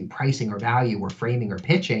connect to pricing or value or framing or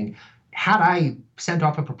pitching, had I sent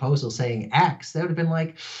off a proposal saying X, that would have been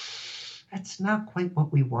like, that's not quite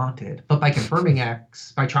what we wanted. But by confirming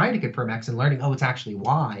X, by trying to confirm X and learning, oh, it's actually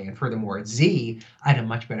Y, and furthermore, it's Z, I had a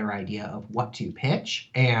much better idea of what to pitch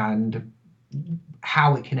and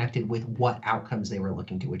how it connected with what outcomes they were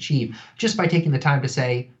looking to achieve just by taking the time to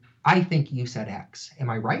say, I think you said X. Am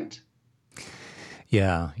I right?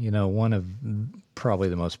 Yeah, one of probably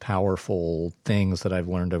the most powerful things that I've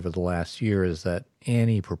learned over the last year is that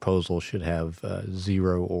any proposal should have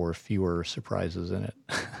zero or fewer surprises in it.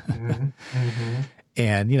 Mm-hmm. Mm-hmm.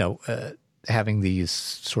 And, having these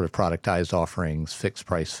sort of productized offerings, fixed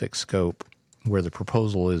price, fixed scope, where the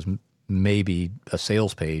proposal is maybe a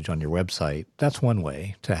sales page on your website, that's one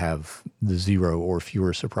way to have the zero or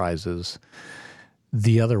fewer surprises.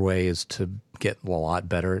 The other way is to get a lot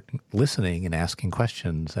better at listening and asking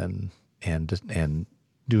questions and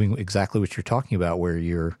doing exactly what you're talking about, where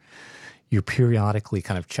you're periodically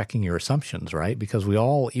kind of checking your assumptions, right? Because we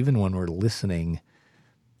all, even when we're listening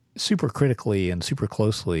super critically and super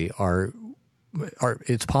closely, are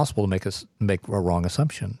it's possible to make a wrong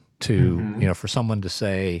assumption. Mm-hmm. For someone to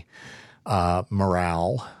say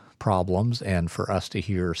morale problems and for us to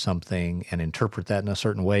hear something and interpret that in a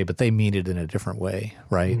certain way, but they mean it in a different way,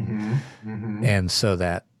 right? Mm-hmm. Mm-hmm. And so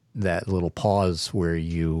that little pause where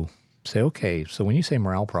you say, okay, so when you say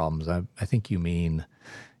morale problems, I think you mean,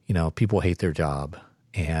 people hate their job.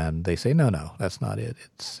 And they say, no, that's not it.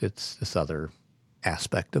 It's this other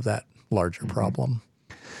aspect of that larger Mm-hmm. problem.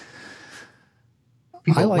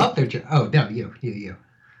 People love their job. Oh, no, you.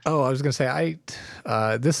 Oh, I was going to say,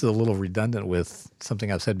 this is a little redundant with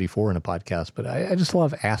something I've said before in a podcast, but I just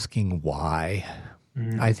love asking why.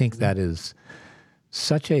 I think Mm-hmm. that is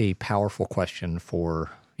such a powerful question for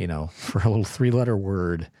a little 3-letter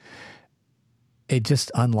word. It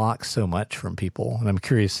just unlocks so much from people. And I'm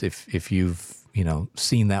curious if you've,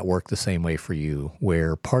 seen that work the same way for you,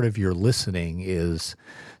 where part of your listening is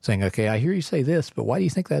saying, okay, I hear you say this, but why do you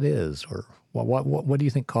think that is? Or what do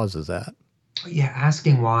you think causes that? Yeah,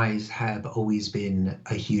 asking whys have always been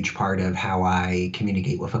a huge part of how I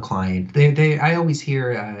communicate with a client. I always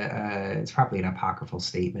hear it's probably an apocryphal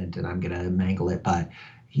statement, and I'm gonna mangle it, but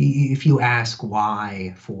if you ask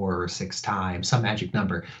why 4 or 6 times, some magic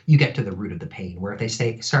number, you get to the root of the pain. Where if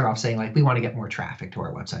they start off saying like, we want to get more traffic to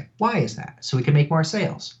our website, why is that? So we can make more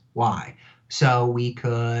sales. Why? So we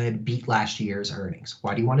could beat last year's earnings.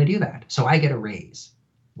 Why do you want to do that? So I get a raise.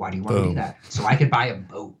 Why do you want to do Boom. that? So I could buy a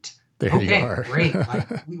boat. There you Okay, are. great. Like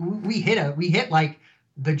we hit like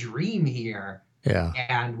the dream here, Yeah.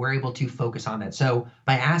 and we're able to focus on that. So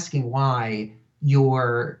by asking why,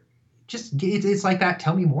 you're it's like that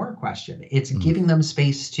tell me more question. It's Mm. giving them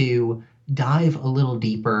space to dive a little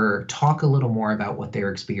deeper, talk a little more about what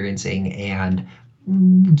they're experiencing, and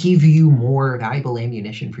give you more valuable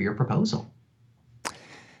ammunition for your proposal.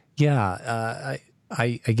 Yeah.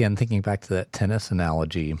 I again, thinking back to that tennis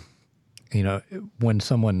analogy, when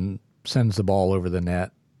someone sends the ball over the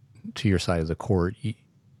net to your side of the court,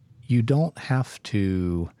 you don't have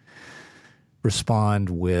to respond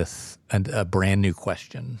with a brand new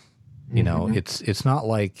question. Mm-hmm. It's not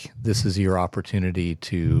like this is your opportunity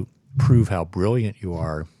to prove how brilliant you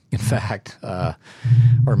are. In fact, our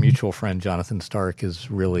mutual friend Jonathan Stark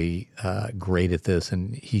is really great at this,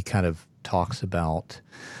 and he kind of talks about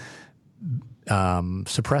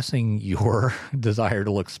suppressing your desire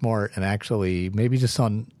to look smart and actually maybe just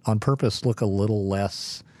on purpose look a little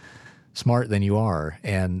less smart than you are.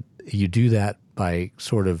 And you do that by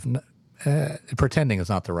sort of pretending is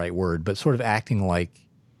not the right word, but sort of acting like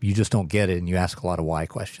you just don't get it and you ask a lot of why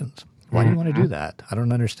questions. Why do you want to do that? I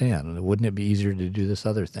don't understand. Wouldn't it be easier to do this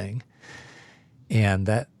other thing? And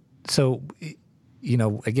that, so,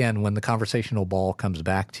 again, when the conversational ball comes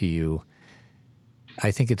back to you, I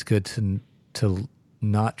think it's good to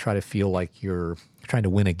not try to feel like you're trying to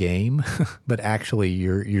win a game, but actually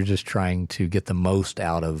you're just trying to get the most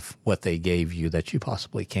out of what they gave you that you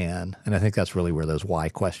possibly can. And I think that's really where those why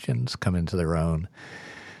questions come into their own.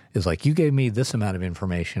 is like, you gave me this amount of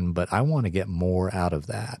information, but I want to get more out of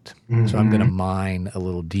that. So I'm going to Hmm. mine a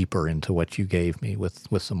little deeper into what you gave me with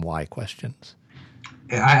some why questions.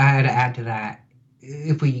 I had to add to that.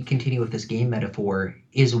 If we continue with this game metaphor,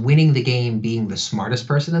 is winning the game being the smartest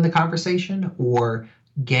person in the conversation or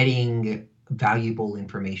getting valuable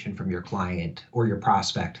information from your client or your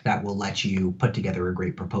prospect that will let you put together a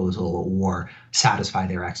great proposal or satisfy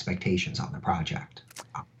their expectations on the project?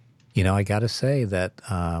 I got to say that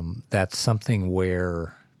that's something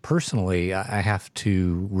where personally I have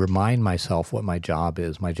to remind myself what my job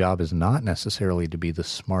is. My job is not necessarily to be the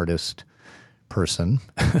smartest person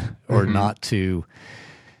or Hmm. not to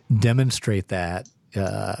demonstrate that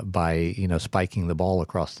by spiking the ball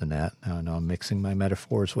across the net. I know I'm mixing my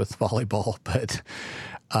metaphors with volleyball, but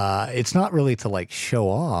it's not really to like show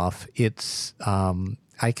off. It's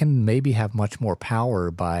I can maybe have much more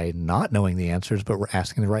power by not knowing the answers, but we're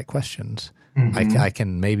asking the right questions. I Hmm.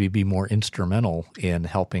 can maybe be more instrumental in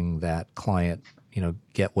helping that client,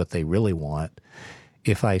 get what they really want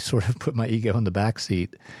if I sort of put my ego in the back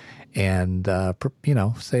seat and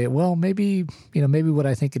say, well, maybe what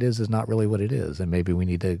I think it is not really what it is, and maybe we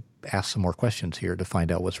need to ask some more questions here to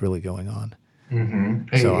find out what's really going on. Hmm.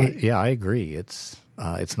 So yeah, I agree. It's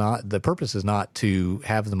not, the purpose is not to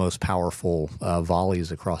have the most powerful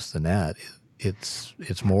volleys across the net. It's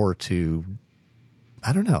more to,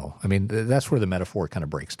 I don't know. I mean, that's where the metaphor kind of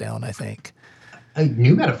breaks down, I think. A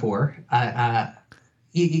new metaphor.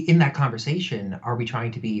 In that conversation, are we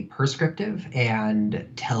trying to be prescriptive and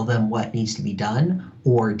tell them what needs to be done,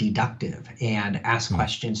 or deductive and ask Hmm.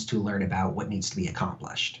 questions to learn about what needs to be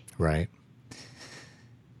accomplished? Right.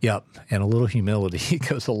 Yep. And a little humility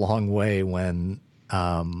goes a long way when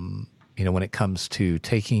it comes to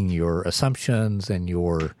taking your assumptions and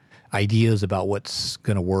your ideas about what's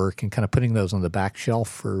going to work and kind of putting those on the back shelf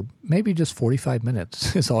for maybe just 45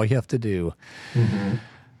 minutes is all you have to do Hmm.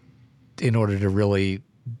 in order to really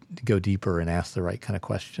go deeper and ask the right kind of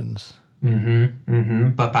questions.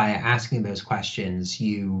 But by asking those questions,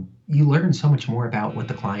 you learn so much more about what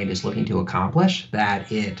the client is looking to accomplish that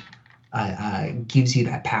it gives you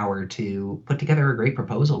that power to put together a great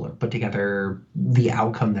proposal or put together the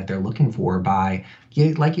outcome that they're looking for by,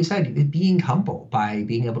 like you said, being humble, by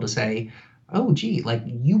being able to say, oh, gee, like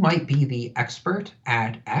you might be the expert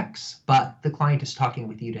at X, but the client is talking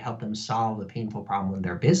with you to help them solve a painful problem in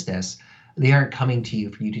their business. They aren't coming to you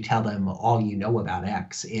for you to tell them all you know about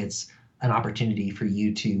X. It's an opportunity for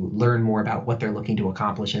you to learn more about what they're looking to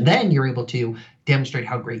accomplish. And then you're able to demonstrate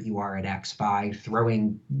how great you are at X by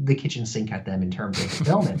throwing the kitchen sink at them in terms of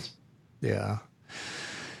fulfillment. Yeah.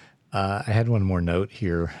 I had one more note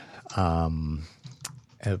here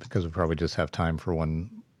because we probably just have time for one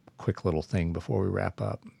quick little thing before we wrap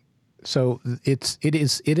up. So it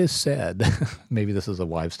is said, maybe this is a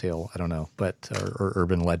wives' tale, I don't know, but or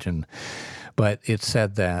urban legend, but it's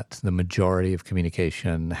said that the majority of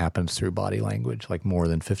communication happens through body language, like more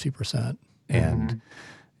than 50%, and Hmm.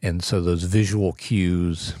 and so those visual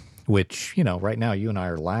cues, which right now you and I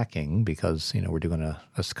are lacking because we're doing a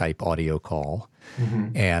Skype audio call, Hmm.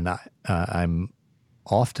 and I'm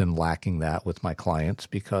often lacking that with my clients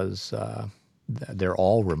because they're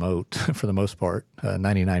all remote for the most part.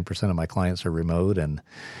 99% of my clients are remote. And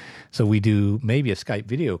so we do maybe a Skype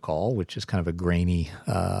video call, which is kind of a grainy,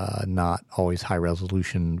 not always high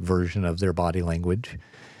resolution version of their body language,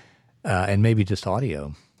 and maybe just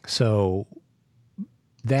audio. So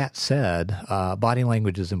that said, body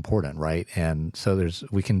language is important, right? And so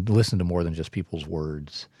we can listen to more than just people's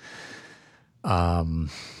words. I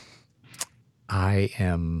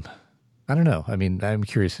am, I don't know. I mean, I'm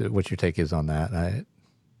curious what your take is on that. I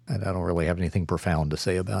don't really have anything profound to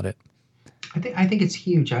say about it. I think it's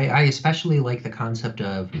huge. I especially like the concept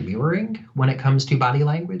of mirroring when it comes to body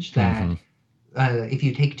language. Hmm. That if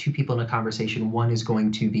you take two people in a conversation, one is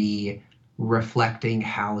going to be reflecting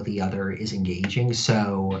how the other is engaging.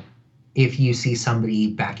 So if you see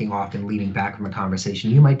somebody backing off and leaning back from a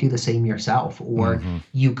conversation, you might do the same yourself, or Hmm.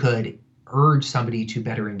 you could urge somebody to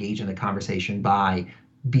better engage in the conversation by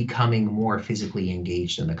becoming more physically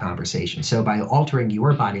engaged in the conversation. So by altering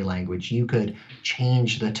your body language, you could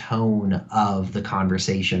change the tone of the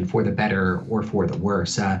conversation for the better or for the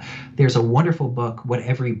worse. There's a wonderful book, What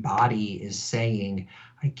Every Body is Saying.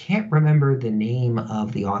 I can't remember the name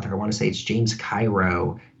of the author. I want to say it's James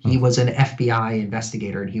Cairo. He was an FBI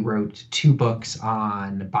investigator and he wrote two books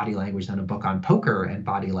on body language and a book on poker and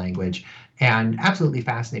body language. And absolutely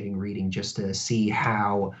fascinating reading just to see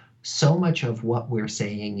how so much of what we're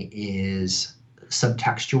saying is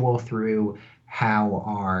subtextual through how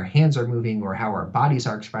our hands are moving or how our bodies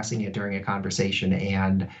are expressing it during a conversation.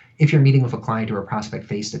 And if you're meeting with a client or a prospect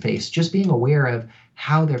face to face, just being aware of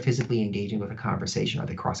how they're physically engaging with a conversation. Are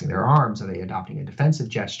they crossing their arms? Are they adopting a defensive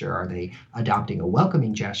gesture? Are they adopting a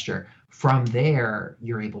welcoming gesture? From there,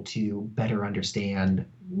 you're able to better understand,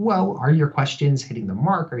 well, are your questions hitting the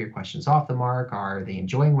mark? Are your questions off the mark? Are they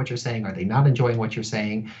enjoying what you're saying? Are they not enjoying what you're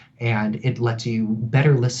saying? And it lets you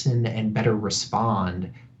better listen and better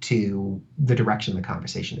respond to the direction the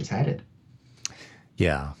conversation is headed.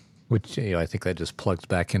 Yeah, which I think that just plugs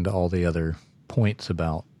back into all the other points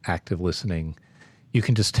about active listening. You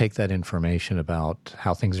can just take that information about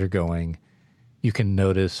how things are going. You can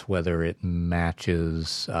notice whether it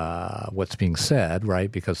matches what's being said,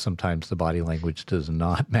 right? Because sometimes the body language does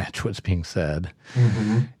not match what's being said,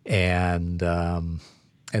 Mm-hmm. and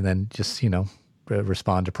then just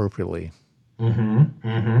respond appropriately. Mm-hmm.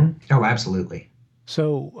 Mm-hmm. Oh, absolutely.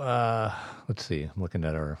 So let's see. I'm looking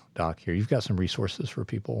at our doc here. You've got some resources for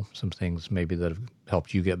people, some things maybe that have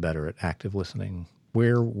helped you get better at active listening.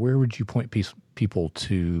 Where would you point people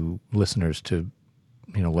to, listeners, to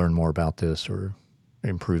learn more about this or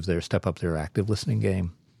step up their active listening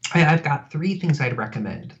game? I've got three things I'd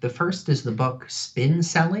recommend. The first is the book Spin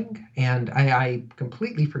Selling, and I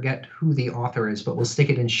completely forget who the author is, but we'll stick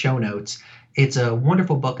it in show notes. It's a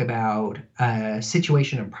wonderful book about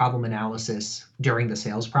situation and problem analysis during the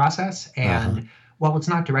sales process. Uh-huh. And while it's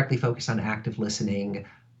not directly focused on active listening,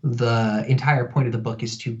 the entire point of the book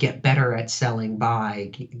is to get better at selling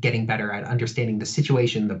by getting better at understanding the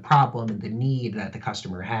situation, the problem, and the need that the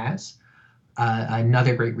customer has.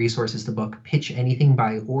 Another great resource is the book Pitch Anything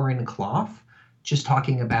by Oren Clough, just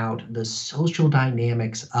talking about the social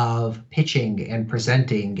dynamics of pitching and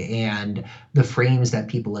presenting and the frames that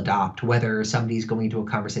people adopt, whether somebody's going to a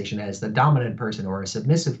conversation as the dominant person or a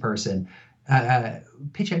submissive person.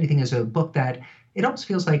 Pitch Anything is a book that it almost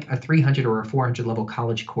feels like a 300 or a 400 level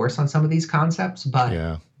college course on some of these concepts, but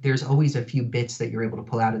Yeah. there's always a few bits that you're able to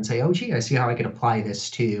pull out and say, oh, gee, I see how I could apply this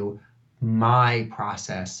to my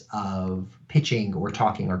process of pitching or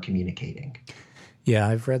talking or communicating. Yeah,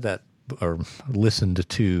 I've read that or listened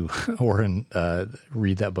to Oren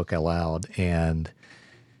read that book aloud, and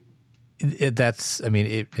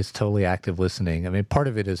it's totally active listening. I mean, part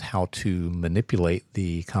of it is how to manipulate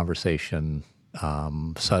the conversation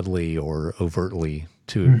subtly or overtly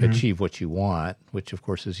to achieve what you want, which of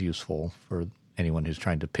course is useful for anyone who's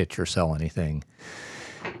trying to pitch or sell anything.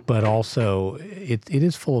 But also, it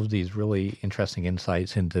is full of these really interesting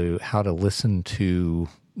insights into how to listen to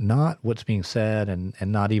not what's being said and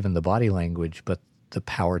not even the body language, but the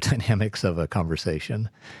power dynamics of a conversation,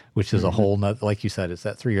 which is a whole nother, like you said, it's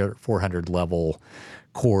that 300 or 400 level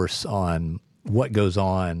course on what goes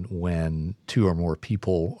on when two or more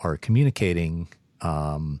people are communicating.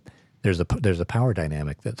 There's a power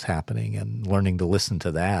dynamic that's happening, and learning to listen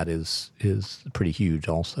to that is pretty huge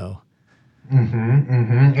also.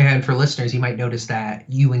 And for listeners, you might notice that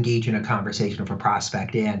you engage in a conversation with a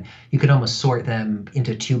prospect, and you could almost sort them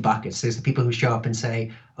into two buckets. There's the people who show up and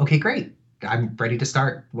say, okay, great, I'm ready to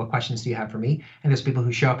start. What questions do you have for me? And there's people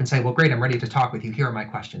who show up and say, well, great, I'm ready to talk with you. Here are my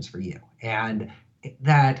questions for you. And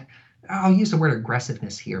that, I'll use the word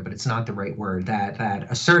aggressiveness here, but it's not the right word.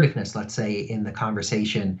 That assertiveness, let's say, in the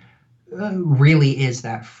conversation really is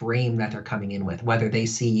that frame that they're coming in with, whether they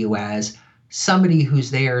see you as somebody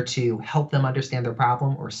who's there to help them understand their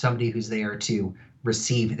problem or somebody who's there to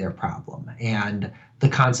receive their problem. And the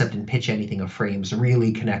concept in Pitch Anything of frames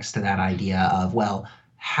really connects to that idea of, well,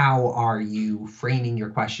 how are you framing your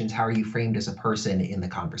questions? How are you framed as a person in the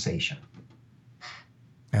conversation?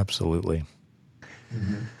 Absolutely.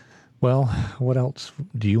 Well, what else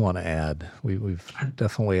do you want to add? We've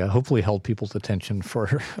definitely, hopefully, held people's attention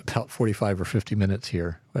for about 45 or 50 minutes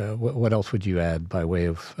here. What else would you add by way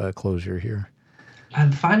of closure here?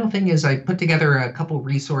 The final thing is I put together a couple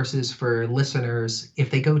resources for listeners. If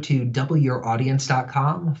they go to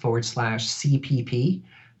doubleyouraudience.com/CPP,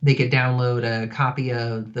 they could download a copy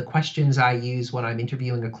of the questions I use when I'm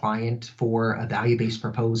interviewing a client for a value-based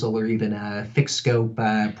proposal or even a fixed scope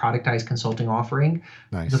productized consulting offering.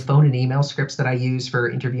 Nice. The phone and email scripts that I use for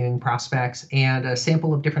interviewing prospects, and a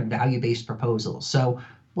sample of different value-based proposals. So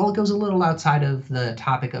while it goes a little outside of the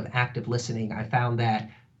topic of active listening, I found that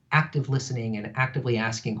active listening and actively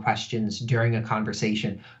asking questions during a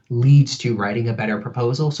conversation leads to writing a better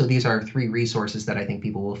proposal. So these are three resources that I think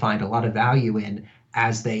people will find a lot of value in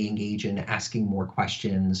as they engage in asking more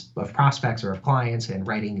questions of prospects or of clients and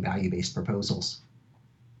writing value-based proposals.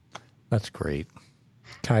 That's great.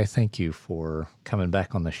 Kai, thank you for coming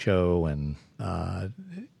back on the show and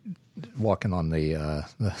walking on the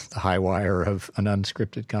high wire of an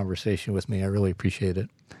unscripted conversation with me. I really appreciate it.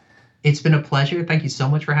 It's been a pleasure. Thank you so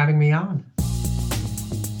much for having me on.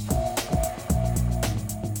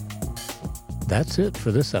 That's it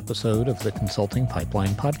for this episode of the Consulting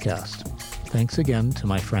Pipeline Podcast. Thanks again to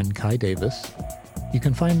my friend Kai Davis. You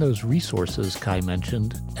can find those resources Kai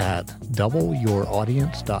mentioned at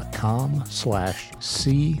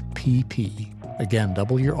doubleyouraudience.com/CPP. Again,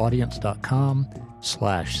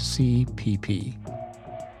 doubleyouraudience.com/CPP.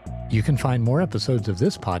 You can find more episodes of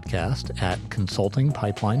this podcast at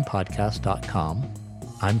consultingpipelinepodcast.com.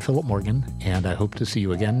 I'm Philip Morgan, and I hope to see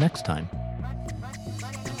you again next time.